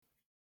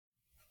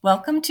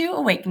Welcome to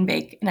Awake and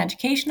Bake, an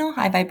educational,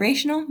 high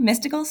vibrational,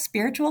 mystical,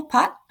 spiritual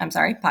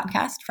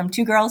podcast from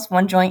two girls,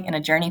 one joint, and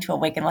a journey to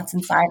awaken what's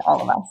inside all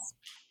of us.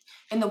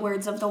 In the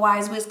words of the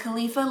wise Wiz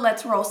Khalifa,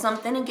 let's roll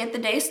something and get the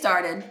day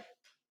started.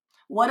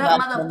 What up,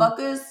 Welcome.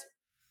 motherfuckers?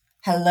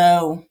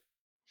 Hello.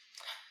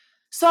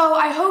 So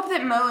I hope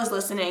that Mo is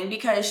listening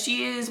because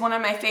she is one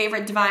of my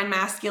favorite divine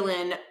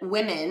masculine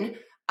women.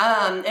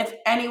 If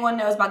anyone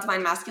knows about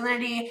divine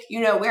masculinity,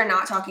 you know we're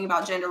not talking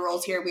about gender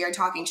roles here. We are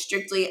talking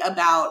strictly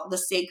about the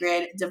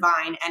sacred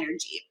divine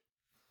energy.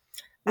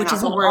 Which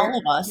is in all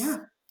of us. Yeah.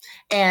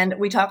 And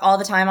we talk all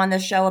the time on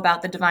this show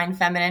about the divine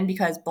feminine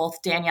because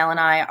both Danielle and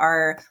I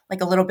are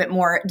like a little bit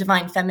more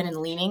divine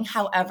feminine leaning.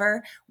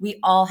 However, we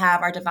all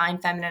have our divine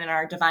feminine and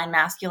our divine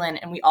masculine,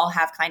 and we all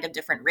have kind of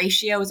different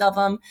ratios of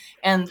them.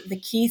 And the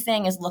key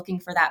thing is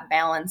looking for that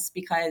balance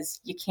because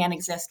you can't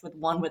exist with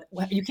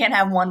you can't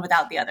have one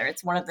without the other.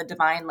 It's one of the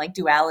divine like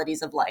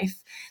dualities of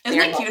life. Isn't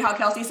it cute how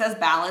Kelsey says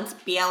balance?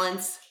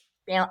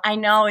 I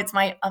know, it's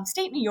my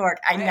upstate New York.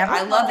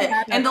 I love it.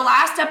 And the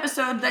last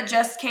episode that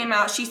just came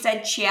out, she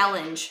said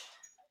challenge.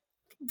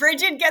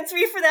 Bridget gets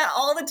me for that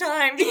all the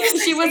time.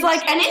 She was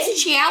like, and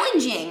it's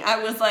challenging.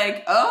 I was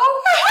like,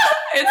 oh,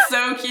 it's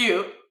so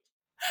cute.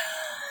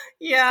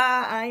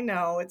 Yeah, I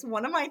know. It's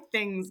one of my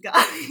things,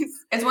 guys.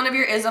 It's one of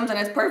your isms and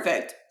it's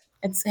perfect.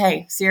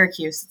 Hey,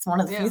 Syracuse. It's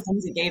one of the few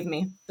things it gave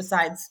me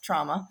besides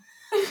trauma.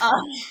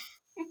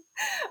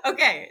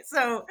 Okay,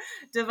 so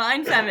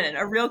divine feminine,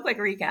 a real quick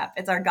recap.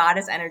 It's our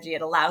goddess energy.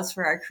 It allows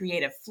for our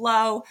creative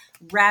flow,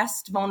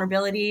 rest,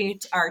 vulnerability,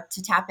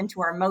 to tap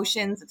into our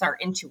emotions. It's our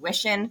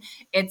intuition.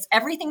 It's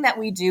everything that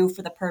we do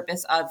for the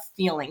purpose of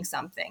feeling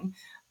something.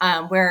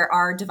 Where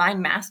our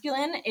divine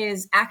masculine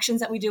is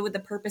actions that we do with the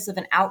purpose of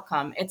an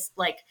outcome. It's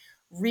like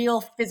real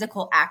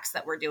physical acts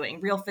that we're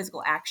doing, real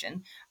physical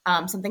action.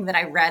 Something that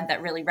I read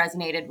that really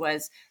resonated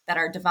was that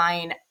our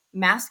divine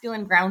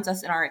masculine grounds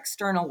us in our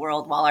external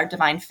world while our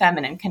divine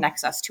feminine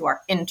connects us to our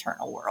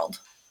internal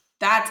world.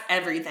 That's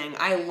everything.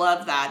 I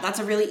love that. That's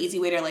a really easy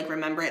way to like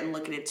remember it and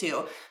look at it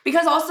too.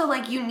 Because also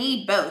like you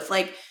need both.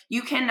 Like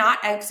you cannot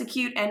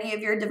execute any of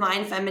your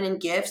divine feminine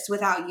gifts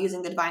without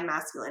using the divine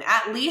masculine.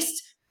 At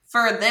least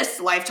for this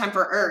lifetime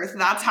for Earth,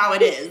 that's how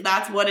it is.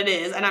 That's what it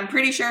is. And I'm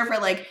pretty sure for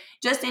like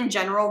just in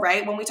general,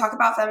 right? When we talk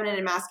about feminine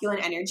and masculine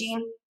energy,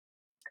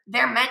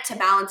 they're meant to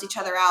balance each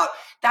other out.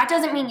 That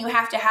doesn't mean you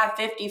have to have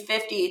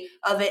 50-50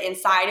 of it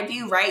inside of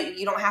you, right?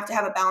 You don't have to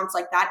have a balance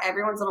like that.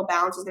 Everyone's little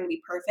balance is going to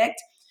be perfect.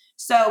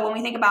 So when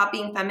we think about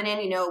being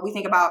feminine, you know, we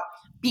think about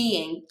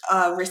being,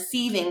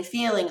 receiving,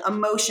 feeling,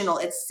 emotional.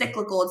 It's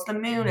cyclical. It's the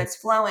moon. It's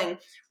flowing.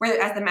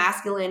 Whereas the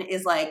masculine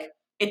is like,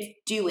 it's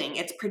doing,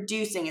 it's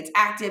producing, it's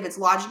active, it's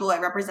logical.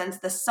 It represents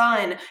the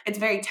sun. It's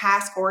very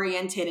task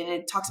oriented and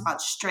it talks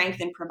about strength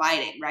and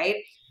providing, right?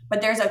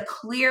 But there's a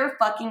clear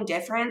fucking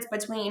difference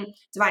between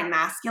divine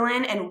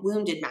masculine and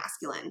wounded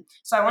masculine.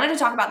 So I wanted to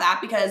talk about that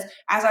because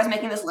as I was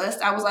making this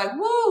list, I was like,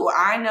 woo,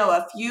 I know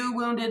a few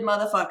wounded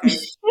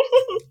motherfuckers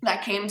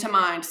that came to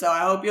mind. So I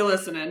hope you're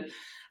listening.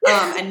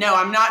 And no,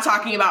 I'm not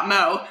talking about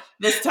Mo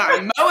this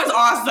time. Mo is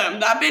awesome.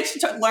 That bitch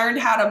learned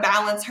how to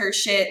balance her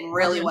shit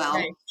really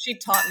well. She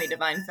taught me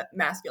divine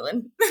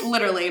masculine.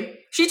 Literally.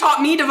 She taught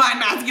me divine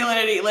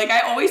masculinity. Like I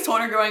always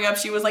told her growing up,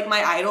 she was like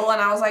my idol.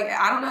 And I was like,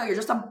 I don't know, you're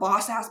just a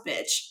boss ass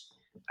bitch.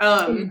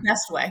 In the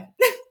best way.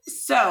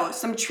 So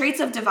some traits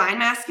of divine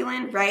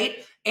masculine, right?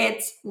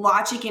 It's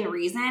logic and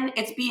reason.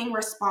 It's being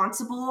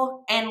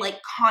responsible and like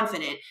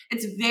confident.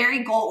 It's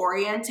very goal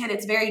oriented.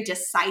 It's very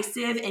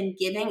decisive and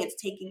giving. It's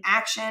taking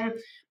action.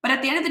 But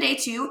at the end of the day,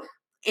 too,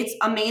 it's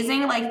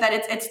amazing like that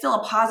it's still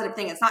a positive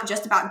thing. It's not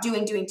just about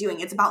doing.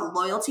 It's about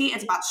loyalty.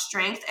 It's about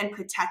strength and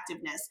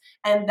protectiveness.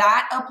 And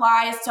that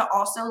applies to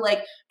also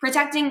like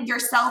protecting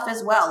yourself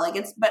as well.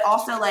 Like but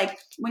also like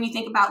when you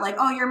think about like,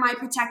 oh, you're my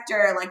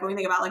protector, like when we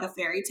think about like a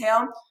fairy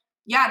tale,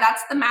 yeah,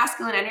 that's the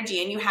masculine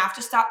energy. And you have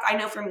to stop. I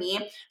know for me,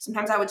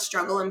 sometimes I would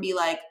struggle and be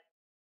like,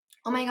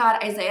 oh my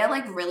God, Isaiah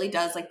like really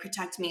does like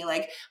protect me.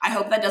 Like, I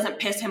hope that doesn't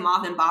piss him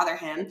off and bother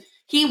him.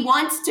 He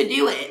wants to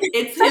do it.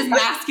 It's his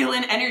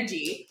masculine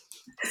energy.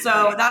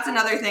 So that's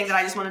another thing that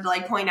I just wanted to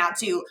like point out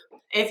too.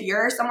 If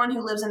you're someone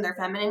who lives in their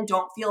feminine,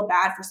 don't feel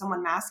bad for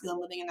someone masculine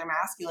living in their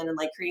masculine and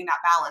like creating that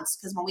balance.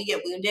 Because when we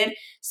get wounded,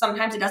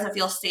 sometimes it doesn't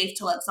feel safe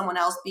to let someone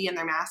else be in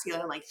their masculine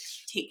and like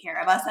take care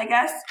of us, I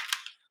guess.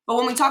 But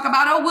when we talk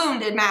about a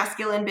wounded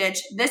masculine bitch,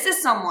 this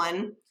is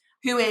someone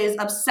who is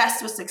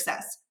obsessed with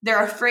success.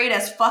 They're afraid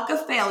as fuck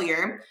of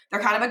failure.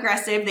 They're kind of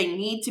aggressive. They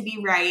need to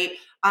be right.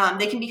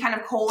 They can be kind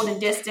of cold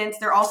and distant.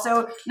 They're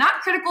also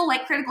not critical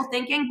like critical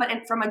thinking, but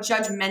from a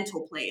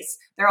judgmental place.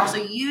 They're also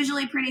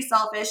usually pretty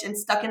selfish and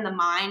stuck in the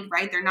mind,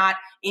 right? They're not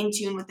in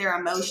tune with their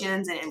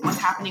emotions and what's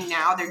happening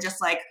now. They're just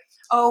like,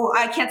 oh,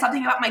 I can't stop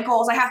thinking about my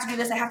goals. I have to do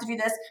this. I have to do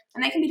this.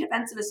 And they can be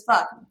defensive as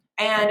fuck.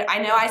 And I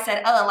know I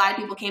said, oh, a lot of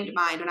people came to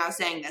mind when I was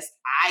saying this.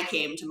 I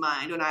came to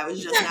mind when I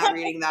was just now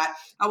reading that.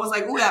 I was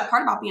like, oh, that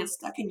part about being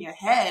stuck in your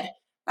head,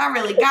 that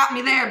really got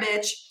me there,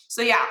 bitch.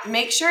 So yeah,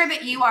 make sure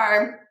that you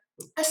are,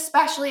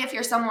 especially if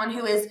you're someone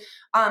who is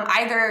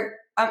either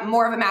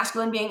more of a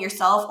masculine being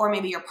yourself, or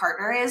maybe your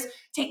partner is,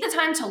 take the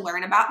time to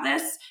learn about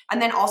this.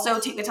 And then also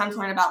take the time to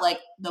learn about like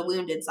the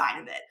wounded side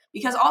of it.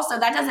 Because also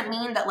that doesn't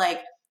mean that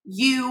like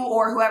you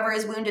or whoever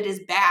is wounded is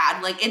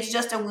bad. Like it's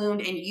just a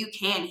wound and you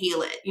can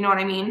heal it. You know what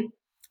I mean?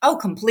 Oh,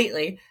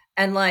 completely.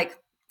 And like,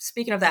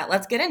 speaking of that,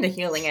 let's get into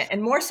healing it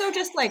and more so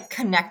just like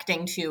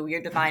connecting to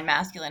your divine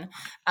masculine.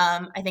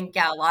 I think,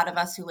 yeah, a lot of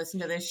us who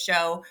listen to this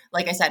show,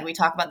 like I said, we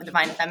talk about the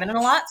divine feminine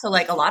a lot. So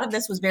like a lot of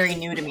this was very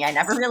new to me. I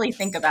never really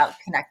think about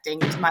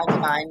connecting to my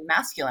divine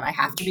masculine. I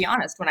have to be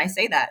honest when I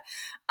say that.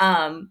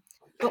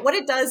 But what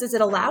it does is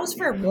it allows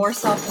for more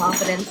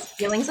self-confidence,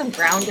 feelings of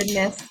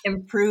groundedness,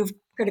 improved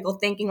critical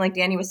thinking, like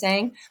Danny was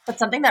saying. But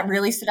something that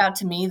really stood out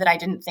to me that I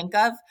didn't think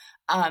of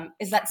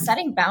is that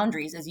setting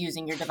boundaries is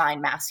using your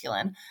divine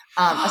masculine.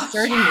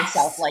 Asserting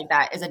yourself like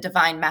that is a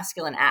divine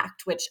masculine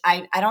act, which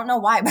I don't know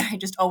why, but I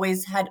just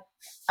always had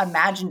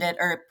imagined it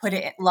or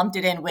lumped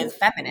it in with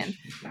feminine.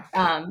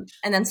 And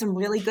then some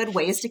really good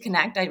ways to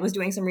connect. I was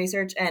doing some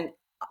research, and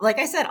like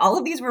I said, all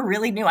of these were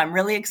really new. I'm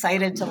really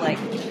excited to like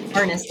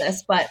harness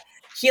this, but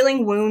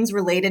healing wounds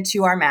related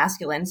to our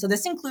masculine. So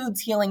this includes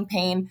healing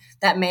pain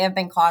that may have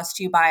been caused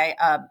to you by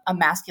a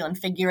masculine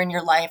figure in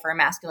your life or a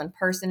masculine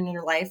person in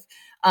your life.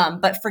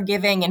 But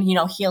forgiving and,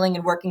 healing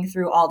and working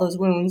through all those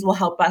wounds will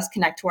help us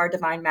connect to our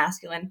divine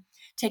masculine.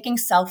 Taking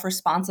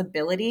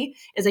self-responsibility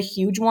is a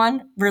huge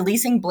one.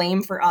 Releasing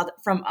blame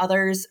from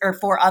others or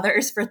for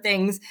others for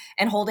things,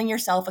 and holding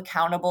yourself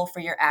accountable for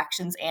your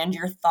actions and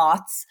your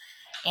thoughts.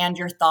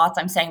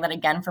 I'm saying that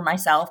again for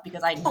myself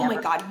because Oh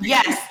my God.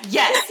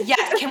 Yes.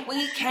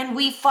 Can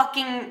we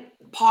fucking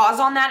pause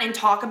on that and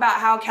talk about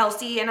how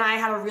Kelsey and I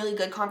had a really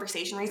good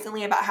conversation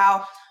recently about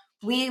how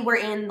we were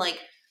in like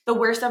the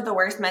worst of the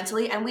worst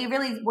mentally, and we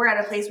really were at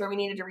a place where we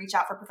needed to reach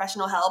out for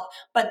professional help.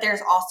 But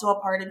there's also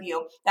a part of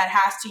you that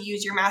has to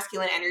use your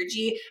masculine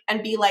energy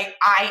and be like,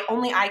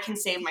 I can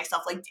save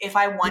myself. Like if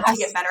I want to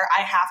get better,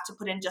 I have to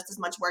put in just as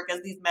much work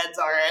as these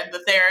meds are and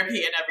the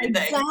therapy and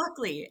everything.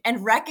 Exactly.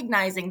 And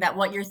recognizing that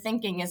what you're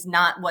thinking is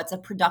not what's a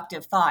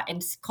productive thought,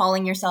 and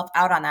calling yourself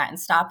out on that and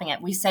stopping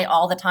it. We say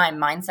all the time,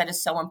 mindset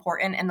is so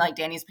important. And like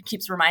Danny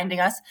keeps reminding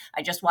us,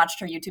 I just watched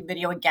her YouTube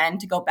video again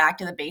to go back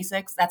to the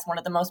basics. That's one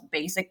of the most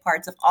basic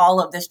parts of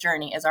all of this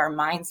journey is our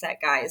mindset,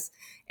 guys.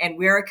 And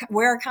we're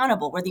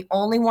accountable. We're the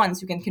only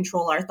ones who can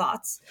control our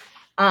thoughts.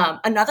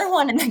 Another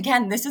one, and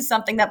again, this is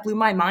something that blew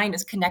my mind,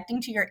 is connecting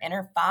to your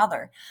inner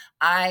father.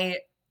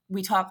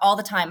 We talk all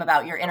the time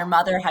about your inner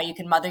mother, how you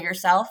can mother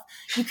yourself.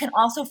 You can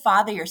also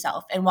father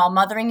yourself. And while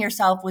mothering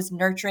yourself was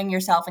nurturing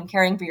yourself and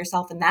caring for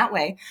yourself in that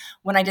way,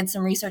 when I did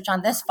some research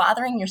on this,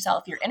 fathering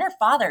yourself, your inner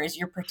father is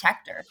your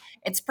protector.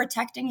 It's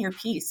protecting your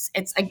peace.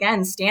 It's,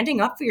 again,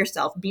 standing up for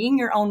yourself, being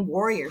your own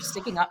warrior,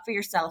 sticking up for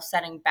yourself,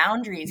 setting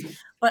boundaries,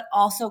 but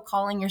also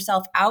calling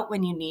yourself out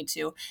when you need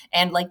to.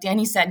 And like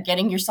Danny said,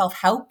 getting yourself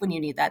help when you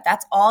need that.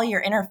 That's all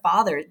your inner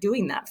father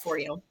doing that for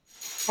you.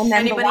 And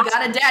then anybody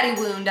got a daddy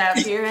wound out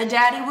here? A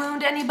daddy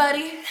wound,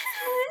 anybody?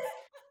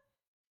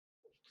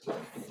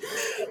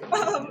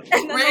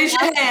 Raise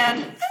your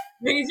hand.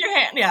 Raise your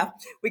hand. Yeah,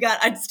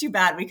 it's too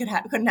bad we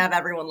couldn't have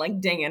everyone like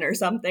dinging or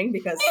something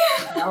because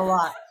not a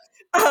lot.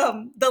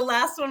 The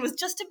last one was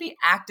just to be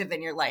active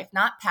in your life,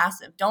 not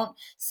passive. Don't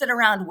sit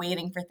around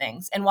waiting for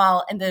things. And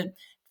while in the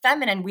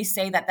feminine, we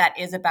say that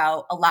is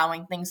about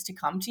allowing things to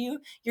come to you.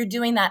 You're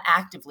doing that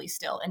actively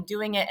still, and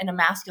doing it in a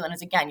masculine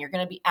is, again, you're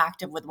going to be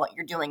active with what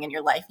you're doing in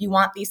your life. You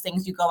want these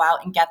things, you go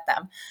out and get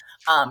them.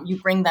 You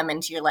bring them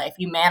into your life.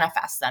 You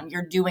manifest them.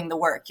 You're doing the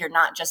work. You're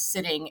not just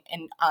sitting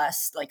in a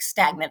like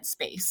stagnant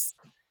space.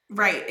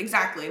 Right.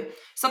 Exactly.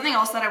 Something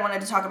else that I wanted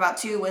to talk about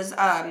too was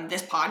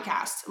this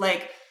podcast.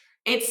 Like,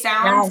 it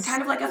sounds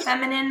kind of like a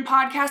feminine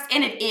podcast,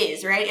 and it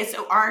is, right? It's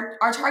our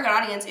target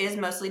audience is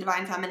mostly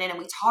divine feminine, and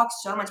we talk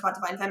so much about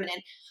divine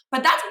feminine,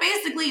 but that's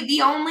basically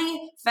the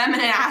only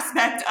feminine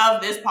aspect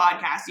of this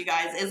podcast, you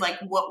guys, is like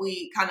what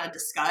we kind of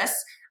discuss.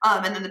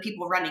 And then the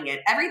people running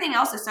it. Everything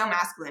else is so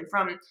masculine,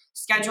 from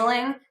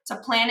scheduling to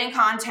planning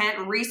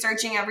content,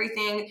 researching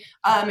everything,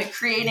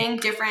 creating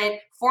different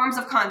forms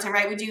of content,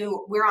 right?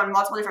 We're on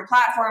multiple different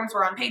platforms.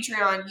 We're on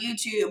Patreon,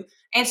 YouTube,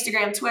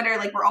 Instagram, Twitter.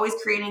 Like, we're always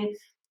creating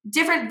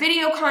different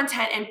video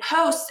content and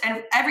posts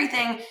and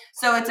everything.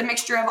 So it's a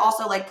mixture of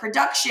also like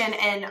production.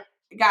 And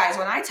guys,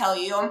 when I tell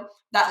you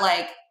that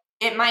like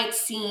it might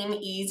seem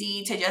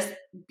easy to just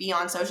be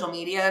on social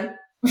media,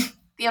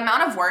 the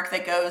amount of work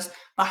that goes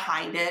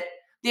behind it,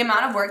 the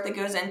amount of work that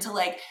goes into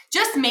like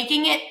just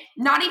making it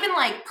not even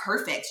like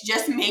perfect,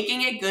 just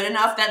making it good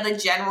enough that the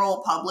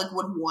general public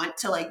would want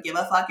to like give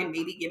a fuck and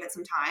maybe give it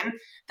some time.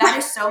 That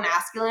is so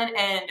masculine.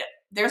 And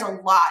there's a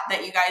lot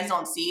that you guys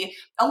don't see.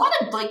 A lot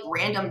of like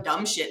random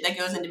dumb shit that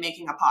goes into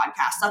making a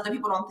podcast, stuff that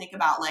people don't think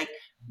about, like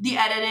the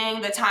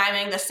editing, the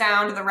timing, the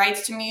sound, the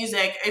rights to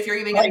music. If you're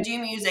even going to do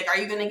music, are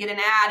you going to get an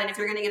ad? And if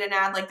you're going to get an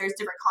ad, like there's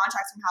different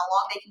contracts and how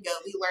long they can go.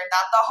 We learned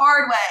that the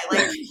hard way.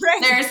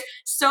 Like there's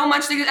so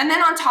much to do. And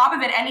then on top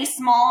of it, any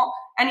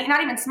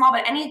not even small,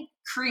 but any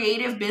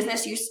creative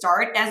business you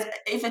start, as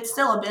if it's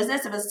still a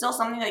business, if it's still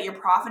something that you're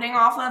profiting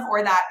off of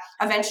or that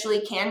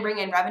eventually can bring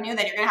in revenue,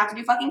 then you're gonna have to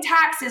do fucking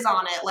taxes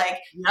on it. Like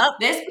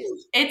Yep.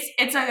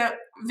 it's a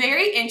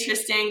very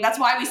interesting, that's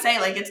why we say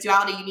like it's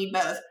duality, you need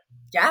both.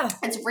 Yeah.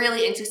 It's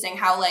really interesting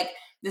how like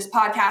this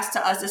podcast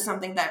to us is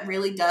something that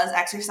really does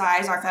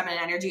exercise our feminine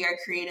energy, our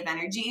creative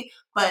energy,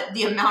 but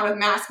the amount of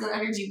masculine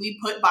energy we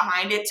put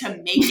behind it to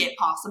make it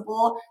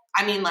possible,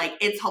 I mean, like,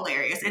 it's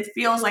hilarious. It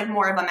feels like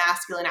more of a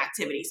masculine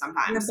activity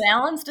sometimes. You're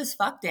balanced as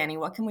fuck, Danny.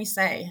 What can we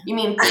say? You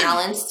mean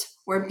balanced?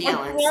 We're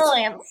balanced.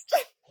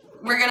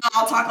 We're going to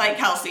all talk like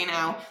Kelsey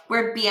now.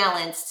 We're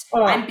balanced.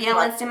 Oh, I'm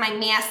balanced in my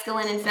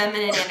masculine and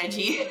feminine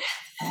energy.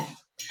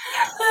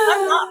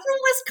 I'm not from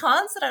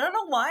Wisconsin. I don't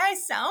know why I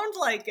sound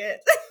like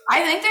it.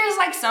 I think there's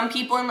like some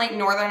people in like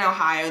Northern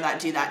Ohio that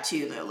do that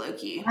too, though,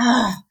 low-key.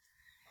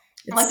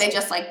 Like they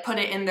just like put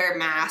it in their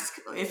mask.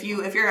 If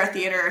you're a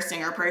theater or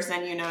singer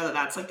person, you know that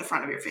that's like the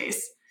front of your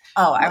face.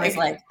 Oh, I was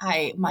like,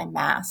 my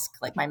mask.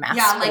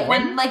 Yeah, like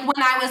when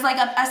I was like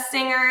a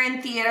singer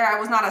in theater, I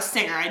was not a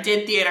singer. I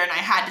did theater and I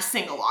had to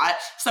sing a lot.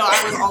 So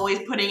I was always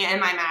putting it in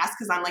my mask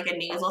because I'm like a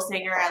nasal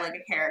singer. I like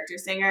a character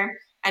singer.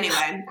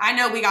 Anyway, I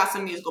know we got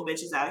some musical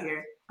bitches out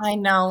here. I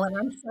know, and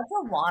I'm such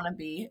a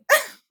wannabe.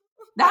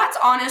 That's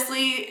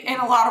honestly, in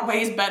a lot of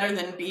ways, better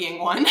than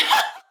being one.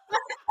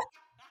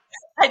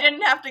 I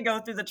didn't have to go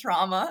through the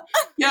trauma.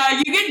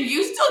 Yeah,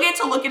 you still get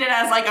to look at it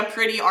as like a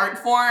pretty art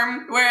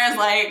form, whereas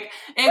like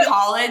in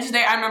college,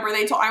 I remember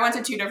I went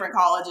to 2 different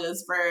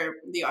colleges for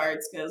the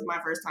arts because my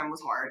first time was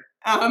hard.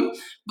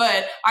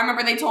 But I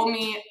remember they told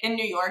me in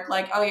New York,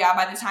 like, oh yeah,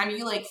 by the time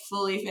you like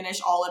fully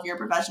finish all of your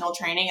professional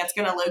training, it's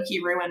gonna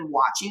low-key ruin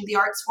watching the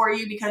arts for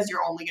you because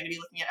you're only gonna be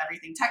looking at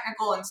everything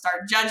technical and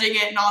start judging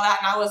it and all that.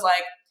 And I was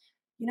like,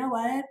 you know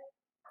what?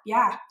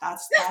 Yeah, that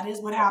is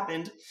what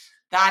happened.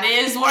 That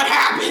is what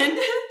happened.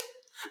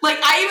 Like,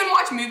 I even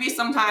watch movies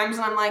sometimes,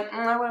 and I'm like,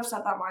 I would have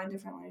said that line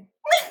differently.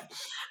 And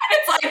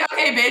it's like,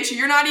 okay, bitch,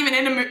 you're not even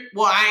in a movie.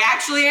 Well, I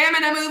actually am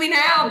in a movie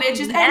now,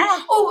 bitches. Yeah.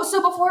 And,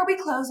 so before we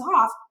close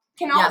off,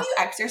 can all of you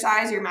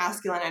exercise your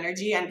masculine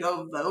energy and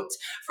go vote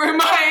for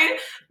my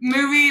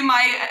movie,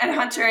 and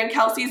Hunter and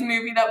Kelsey's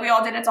movie that we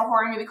all did? It's a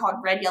horror movie called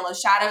Red Yellow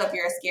Shadow. If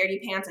you're a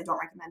scaredy pants, I don't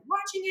recommend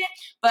watching it.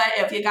 But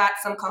if you got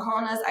some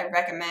cojones, I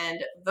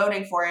recommend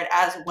voting for it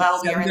as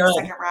well. We are in the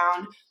second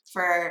round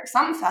for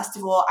some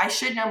festival. I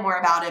should know more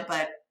about it,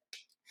 but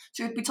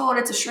truth be told,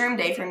 it's a shroom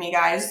day for me,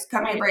 guys.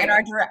 Cut me a break.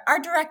 Our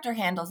director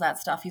handles that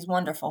stuff. He's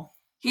wonderful.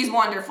 He's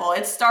wonderful.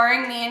 It's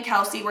starring me and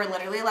Kelsey. We're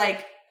literally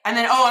like, and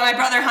then, and my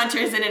brother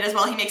Hunter's in it as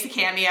well. He makes a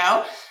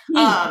cameo. He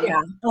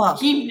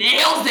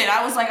nails it.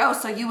 I was like,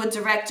 so you a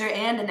director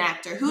and an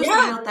actor. Who's the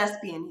real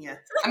thespian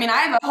here? I mean, I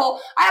have the whole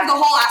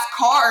ass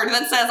card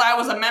that says I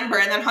was a member,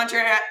 and then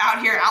Hunter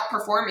out here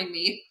outperforming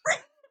me.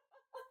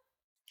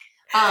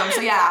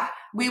 So yeah,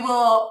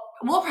 we'll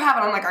have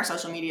it on like our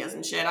social medias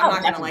and shit. I'm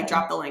not going to like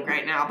drop the link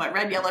right now, but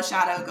Red Yellow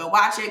Shadow, go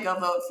watch it, go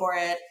vote for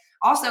it.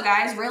 Also,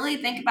 guys, really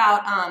think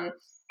about,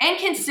 and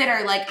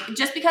consider, like,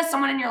 just because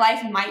someone in your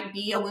life might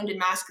be a wounded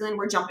masculine,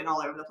 we're jumping all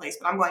over the place,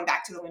 but I'm going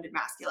back to the wounded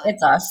masculine.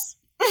 It's us.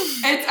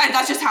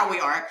 That's just how we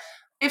are.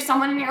 If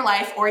someone in your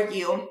life or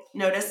you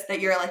notice that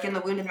you're like in the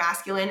wounded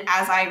masculine,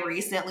 as I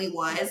recently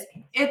was,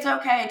 it's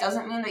okay. It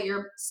doesn't mean that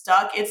you're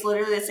stuck. It's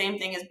literally the same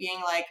thing as being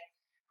like,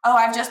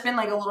 I've just been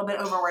like a little bit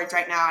overworked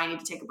right now. I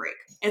need to take a break.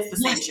 It's the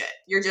same shit.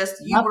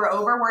 You were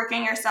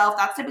overworking yourself.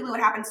 That's typically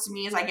what happens to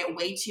me is I get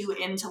way too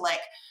into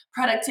like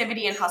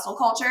productivity and hustle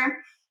culture.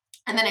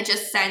 And then it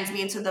just sends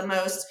me into the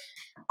most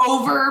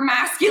over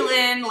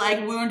masculine, like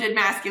wounded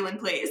masculine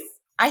place.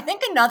 I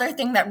think another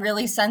thing that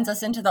really sends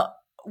us into the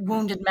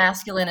wounded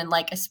masculine and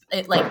like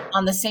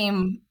on the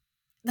same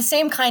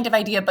kind of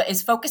idea, but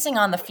is focusing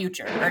on the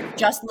future or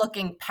just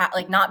looking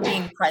like not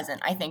being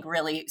present, I think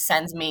really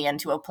sends me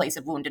into a place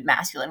of wounded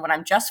masculine when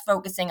I'm just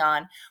focusing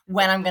on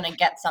when I'm going to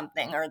get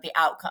something or the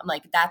outcome.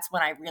 Like that's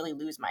when I really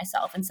lose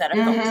myself instead of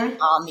focusing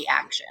on the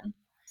action.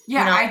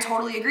 Yeah, you know? I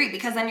totally agree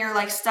because then you're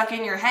like stuck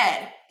in your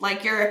head.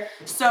 Like you're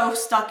so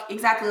stuck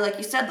exactly like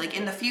you said, like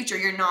in the future,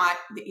 you're not.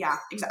 Yeah,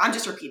 I'm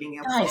just repeating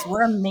you. Guys,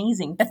 we're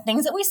amazing. The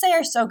things that we say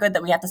are so good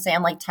that we have to say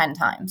them like 10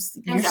 times.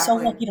 You're so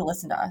lucky to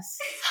listen to us.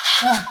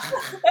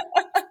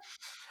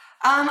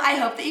 I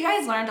hope that you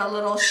guys learned a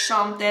little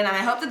something, and I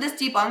hope that this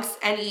debunks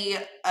any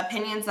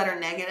opinions that are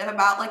negative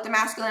about like the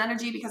masculine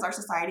energy because our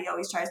society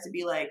always tries to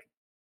be like,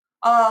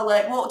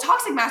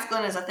 toxic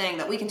masculine is a thing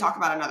that we can talk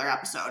about another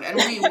episode, and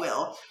we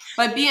will.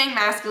 But being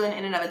masculine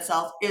in and of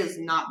itself is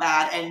not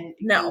bad, and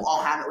you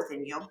all have it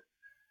within you.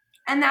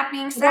 And that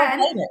being said,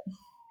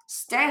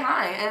 stay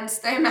high and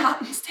stay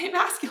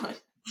masculine.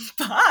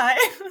 Bye.